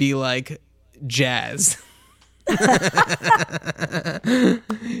that it would be like jazz.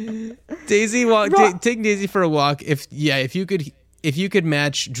 Daisy take Daisy for a walk. If you could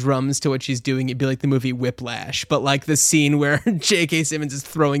match drums to what she's doing, it'd be like the movie Whiplash, but like the scene where J.K. Simmons is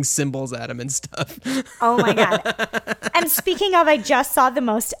throwing cymbals at him and stuff. Oh my God. And speaking of, I just saw the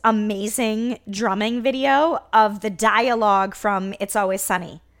most amazing drumming video of the dialogue from It's Always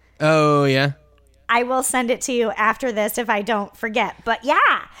Sunny. Oh, yeah. I will send it to you after this if I don't forget. But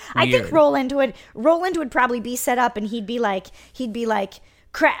yeah, I think Weird. Roland would probably be set up and he'd be like,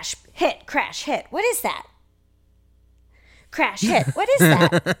 crash, hit, crash, hit. What is that? Crash, hit. What is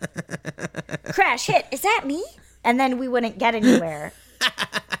that? Crash, hit. Is that me? And then we wouldn't get anywhere.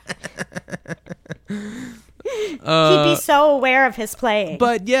 He'd be so aware of his playing.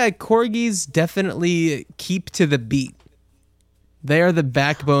 But yeah, corgis definitely keep to the beat. They are the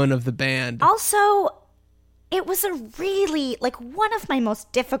backbone of the band. Also, it was a really, like, one of my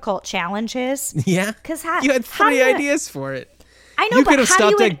most difficult challenges. Yeah? Because you had 3 ideas for it. I know, you but could have how do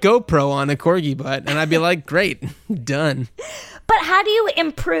stopped you at GoPro on a corgi butt, and I'd be like, great, done. But how do you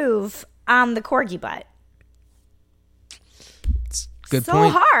improve on the corgi butt? It's a good So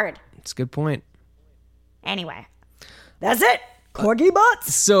point. hard. It's a good point. Anyway, that's it. Corgi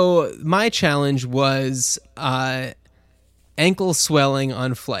butts. So my challenge was ankle swelling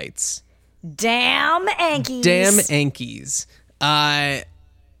on flights. Damn Ankies. Damn Ankies. I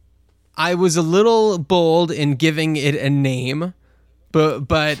was a little bold in giving it a name,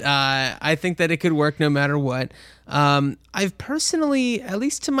 but I think that it could work no matter what. I've personally, at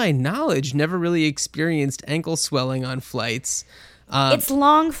least to my knowledge, never really experienced ankle swelling on flights. It's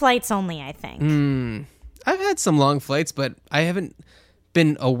long flights only, I think. I've had some long flights, but I haven't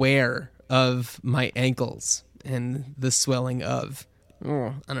been aware of my ankles and the swelling of.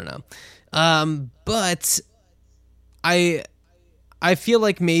 Oh, I don't know. But I feel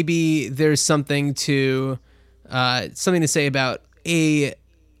like maybe there's something to say about a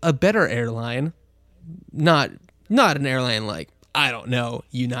better airline, not an airline like, I don't know,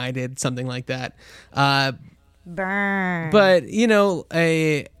 United, something like that. Burn. But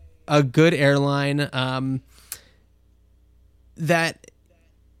a good airline that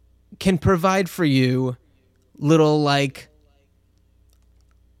can provide for you little like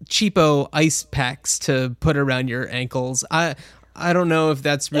cheapo ice packs to put around your ankles. I don't know if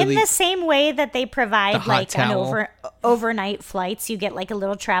that's really in the same way that they provide like on towel. overnight flights. You get like a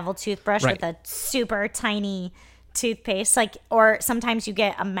little travel toothbrush Right. with a super tiny toothpaste, like, or sometimes you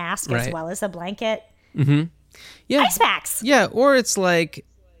get a mask as Right. well as a blanket. yeah. Ice packs. Yeah, or it's like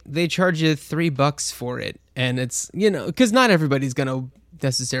they charge you $3 for it, and it's because not everybody's gonna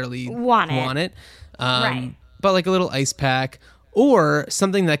necessarily Want it. Right. But like a little ice pack or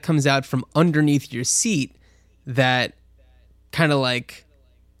something that comes out from underneath your seat that kind of like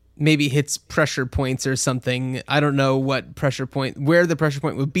maybe hits pressure points or something. I don't know where the pressure point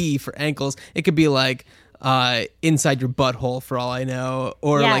would be for ankles. It could be like inside your butthole for all I know,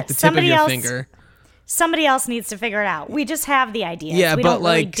 or Yeah, like the tip of your else- finger. Somebody else needs to figure it out. We just have the ideas. Yeah, we but don't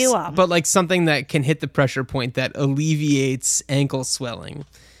really like, do them. but like something that can hit the pressure point that alleviates ankle swelling,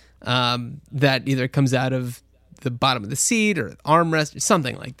 that either comes out of the bottom of the seat or armrest or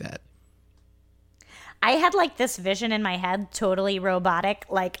something like that. I had like this vision in my head, totally robotic.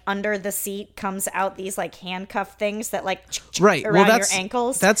 Like under the seat comes out these like handcuff things that like Right. around Well, your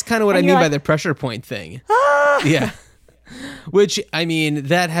ankles. That's kind of what And I you're mean by like, the pressure point thing. Yeah. Which, I mean,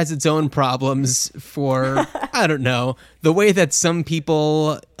 that has its own problems for, I don't know, the way that some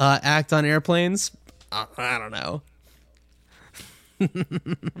people act on airplanes. I don't know.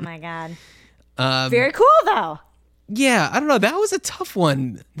 Oh my God. Very cool though. Yeah, I don't know. That was a tough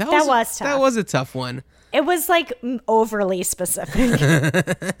one. That was tough. That was a tough one. It was like overly specific.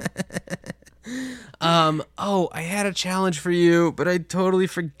 Oh, I had a challenge for you, but I totally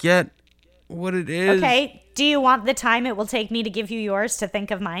forget what it is. Okay. Do you want the time it will take me to give you yours to think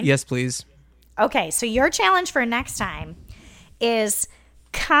of mine? Yes, please. Okay. So your challenge for next time is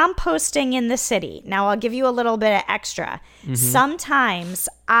composting in the city. Now I'll give you a little bit of extra. Sometimes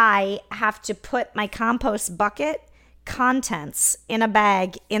I have to put my compost bucket contents in a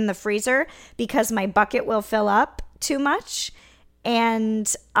bag in the freezer because my bucket will fill up too much.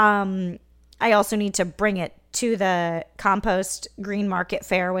 And I also need to bring it to the compost green market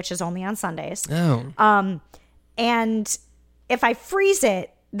fair, which is only on Sundays. Oh. And if I freeze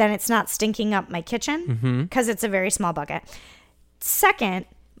it, then it's not stinking up my kitchen because it's a very small bucket. Second,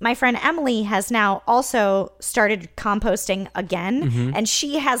 my friend Emily has now also started composting again, and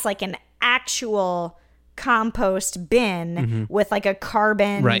she has like an actual compost bin with like a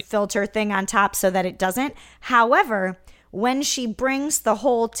carbon filter thing on top so that it doesn't. However, when she brings the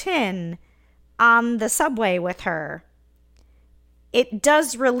whole tin on the subway with her, it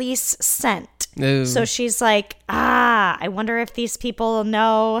does release scent. Ooh. So she's like, I wonder if these people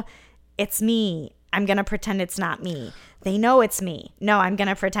know it's me. I'm going to pretend it's not me. They know it's me. No, I'm going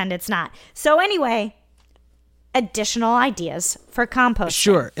to pretend it's not. So anyway, additional ideas for composting.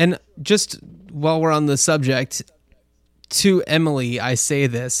 Sure. And just while we're on the subject, to Emily, I say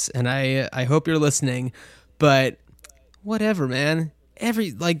this, and I hope you're listening, but whatever, man.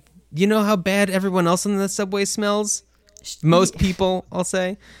 You know how bad everyone else in the subway smells? Most people, I'll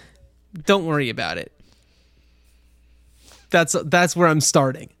say. Don't worry about it. That's where I'm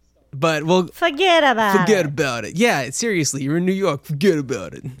starting. But we'll Forget about it. Yeah, seriously, you're in New York. Forget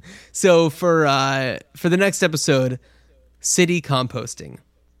about it. So for the next episode, city composting.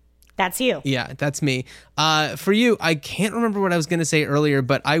 That's you. Yeah, that's me. For you, I can't remember what I was going to say earlier,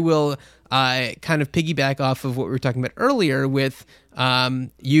 but I will kind of piggyback off of what we were talking about earlier with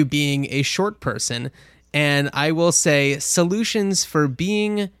you being a short person. And I will say solutions for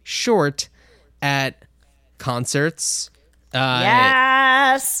being short at concerts.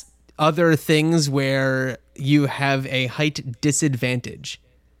 Yes. Other things where you have a height disadvantage.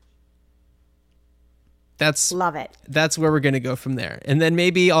 Love it. That's where we're going to go from there. And then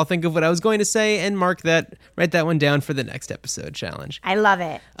maybe I'll think of what I was going to say and write that one down for the next episode challenge. I love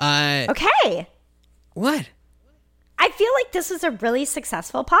it. Okay. What? I feel like this is a really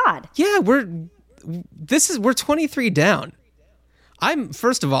successful pod. Yeah, we're 23 down.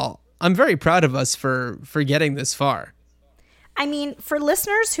 First of all, I'm very proud of us for getting this far. I mean, for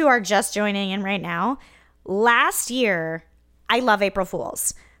listeners who are just joining in right now, last year, I love April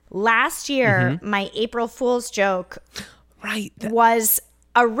Fools. Last year, my April Fool's joke was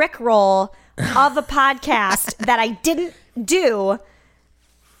a Rickroll of a podcast that I didn't do,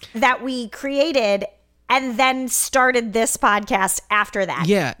 that we created and then started this podcast after that.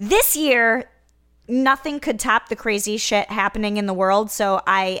 Yeah. This year, nothing could top the crazy shit happening in the world, so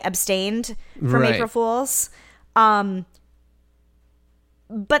I abstained from April Fools. But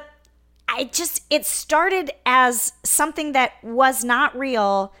it started as something that was not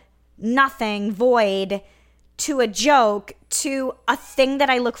real, nothing, void, to a joke, to a thing that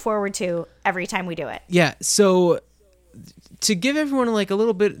I look forward to every time we do it. Yeah, so to give everyone like a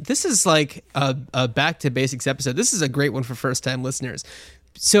little bit, this is like a back to basics episode. This is a great one for first time listeners.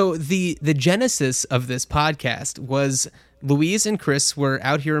 So the genesis of this podcast was Louise and Chris were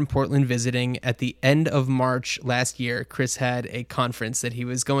out here in Portland visiting at the end of March last year. Chris had a conference that he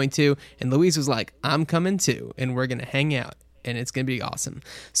was going to, and Louise was like, I'm coming too, and we're going to hang out, and it's going to be awesome.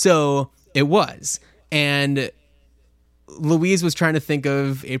 So it was. And Louise was trying to think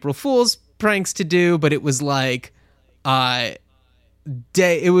of April Fool's pranks to do, but it was like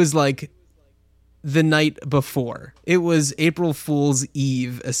it was like the night before. It was April Fool's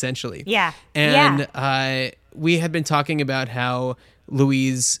Eve, essentially. Yeah. And we had been talking about how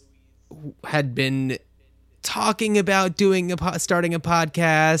Louise had been talking about starting a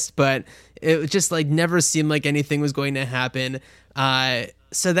podcast, but it just like never seemed like anything was going to happen.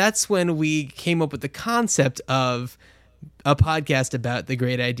 So that's when we came up with the concept of a podcast about the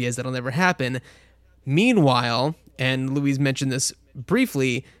great ideas that'll never happen. Meanwhile, and Louise mentioned this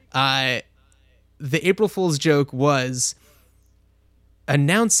briefly, the April Fool's joke was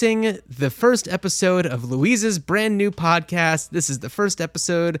announcing the first episode of Louise's brand new podcast. This is the first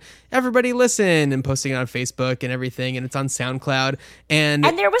episode. Everybody listen, and posting it on Facebook and everything, and it's on SoundCloud. And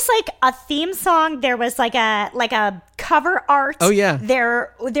there was like a theme song. There was like a cover art. Oh yeah.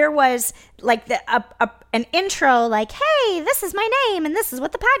 There was like an intro, like, hey, this is my name, and this is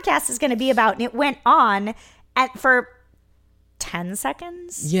what the podcast is going to be about, and it went on for 10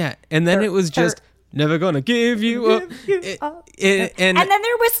 seconds. Yeah, and then it was just never gonna give you up. And then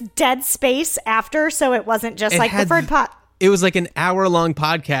there was dead space after, so it wasn't just like the third pot. It was like an hour-long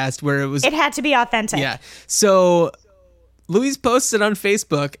podcast where it had to be authentic. Yeah. So Louise posted on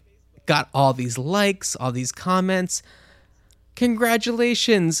Facebook, got all these likes, all these comments.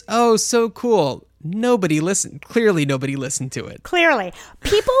 Congratulations. Oh, so cool. Nobody listened. Clearly nobody listened to it. Clearly.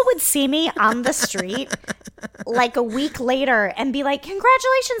 People would see me on the street like a week later and be like,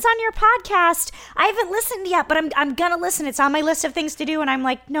 congratulations on your podcast. I haven't listened yet, but I'm going to listen. It's on my list of things to do. And I'm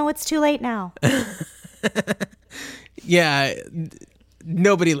like, no, it's too late now. Yeah.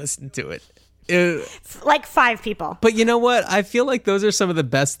 Nobody listened to it. Like 5 people. But you know what? I feel like those are some of the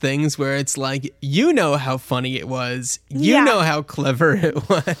best things where it's like, you know how funny it was. You know how clever it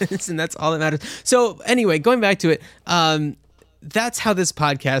was. And that's all that matters. So anyway, going back to it, that's how this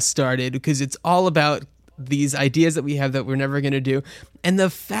podcast started, because it's all about these ideas that we have that we're never going to do. And the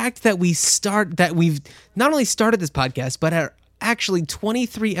fact that we've not only started this podcast, but are actually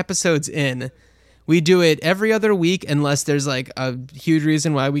 23 episodes in. We do it every other week unless there's like a huge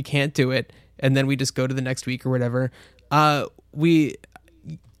reason why we can't do it. And then we just go to the next week or whatever.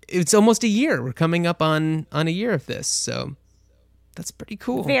 It's almost a year. We're coming up on a year of this. So that's pretty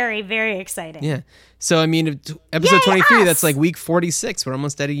cool. Very, very exciting. Yeah. So, I mean, episode 23, that's like week 46. We're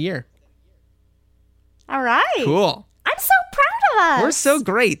almost at a year. All right. Cool. I'm so proud of us. We're so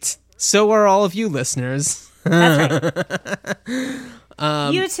great. So are all of you listeners. That's right.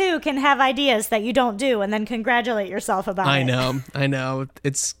 You too can have ideas that you don't do and then congratulate yourself about it. I know.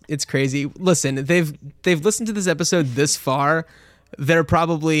 It's crazy. Listen, they've listened to this episode this far. They're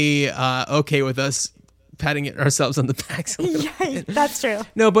probably okay with us patting ourselves on the backs a little bit. That's true.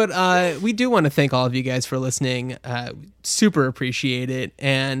 No, but we do want to thank all of you guys for listening. Super appreciate it.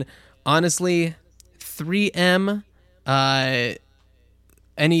 And honestly, 3M,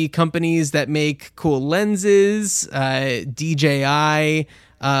 any companies that make cool lenses, DJI,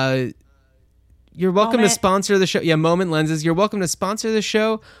 you're welcome to sponsor the show. Yeah, Moment Lenses. You're welcome to sponsor the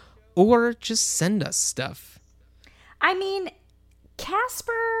show or just send us stuff. I mean,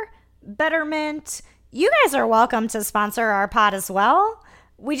 Casper, Betterment, you guys are welcome to sponsor our pod as well.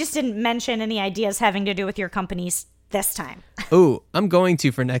 We just didn't mention any ideas having to do with your companies this time. Oh, I'm going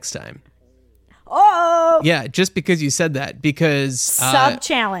to for next time. Oh! Yeah, just because you said that. Because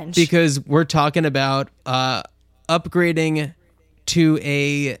sub-challenge. Because we're talking about upgrading to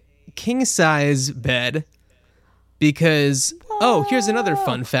a king-size bed. Because Oh, here's another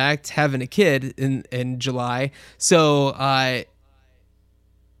fun fact: having a kid in July. So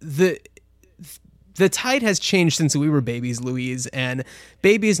the tide has changed since we were babies, Louise, and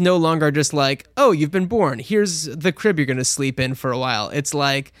babies no longer are just like, oh, you've been born. Here's the crib you're going to sleep in for a while. It's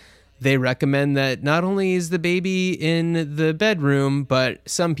like they recommend that not only is the baby in the bedroom, but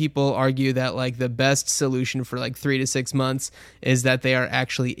some people argue that like the best solution for like 3 to 6 months is that they are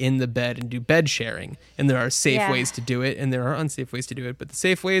actually in the bed and do bed sharing. And there are safe ways to do it, and there are unsafe ways to do it, but the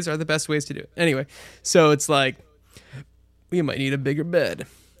safe ways are the best ways to do it. Anyway, so it's like, we might need a bigger bed.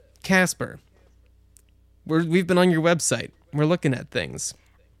 Casper, we've been on your website. We're looking at things.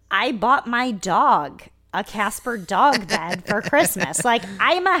 I bought my dog a Casper dog bed for Christmas. Like,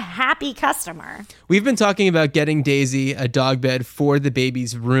 I'm a happy customer. We've been talking about getting Daisy a dog bed for the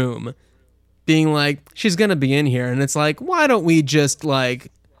baby's room, being like, she's going to be in here. And it's like, why don't we just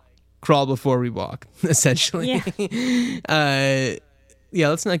like crawl before we walk, essentially? Yeah. Yeah,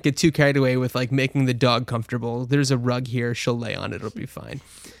 let's not get too carried away with like making the dog comfortable. There's a rug here. She'll lay on it. It'll be fine.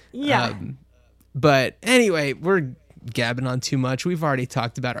 Yeah. But anyway, we're gabbing on too much. We've already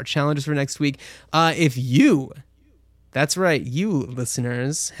talked about our challenges for next week. If you, that's right, you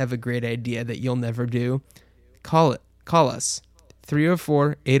listeners have a great idea that you'll never do, call us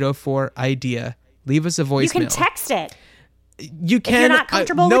 304-804-IDEA. Leave us a voicemail. You can text it. You can. If you're not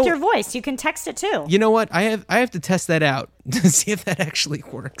comfortable with your voice, you can text it too. You know what? I have to test that out to see if that actually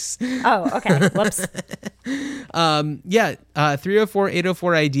works. Oh, okay. Whoops.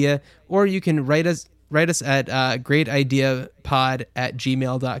 304-804-IDEA, or you can write us at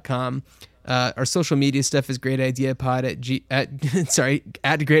greatideapod@gmail.com. Our social media stuff is greatideapod at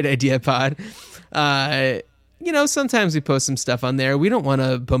greatideapod. Sometimes we post some stuff on there. We don't want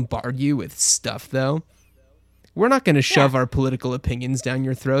to bombard you with stuff though. We're not going to shove our political opinions down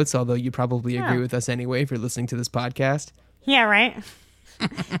your throats, although you probably agree with us anyway if you're listening to this podcast. Yeah, right.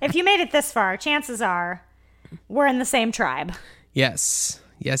 If you made it this far, chances are we're in the same tribe. Yes.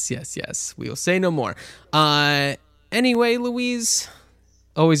 We will say no more. Anyway, Louise,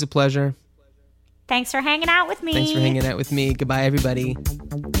 always a pleasure. Thanks for hanging out with me. Goodbye, everybody.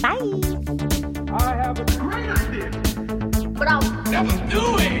 Bye. I have a great idea, but I'll never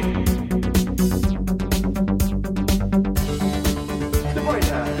do it. It might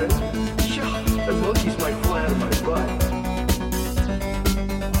happen. Sure, the monkeys might fly out of my butt.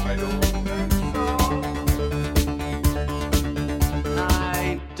 I don't think so.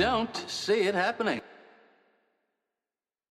 I don't see it happening.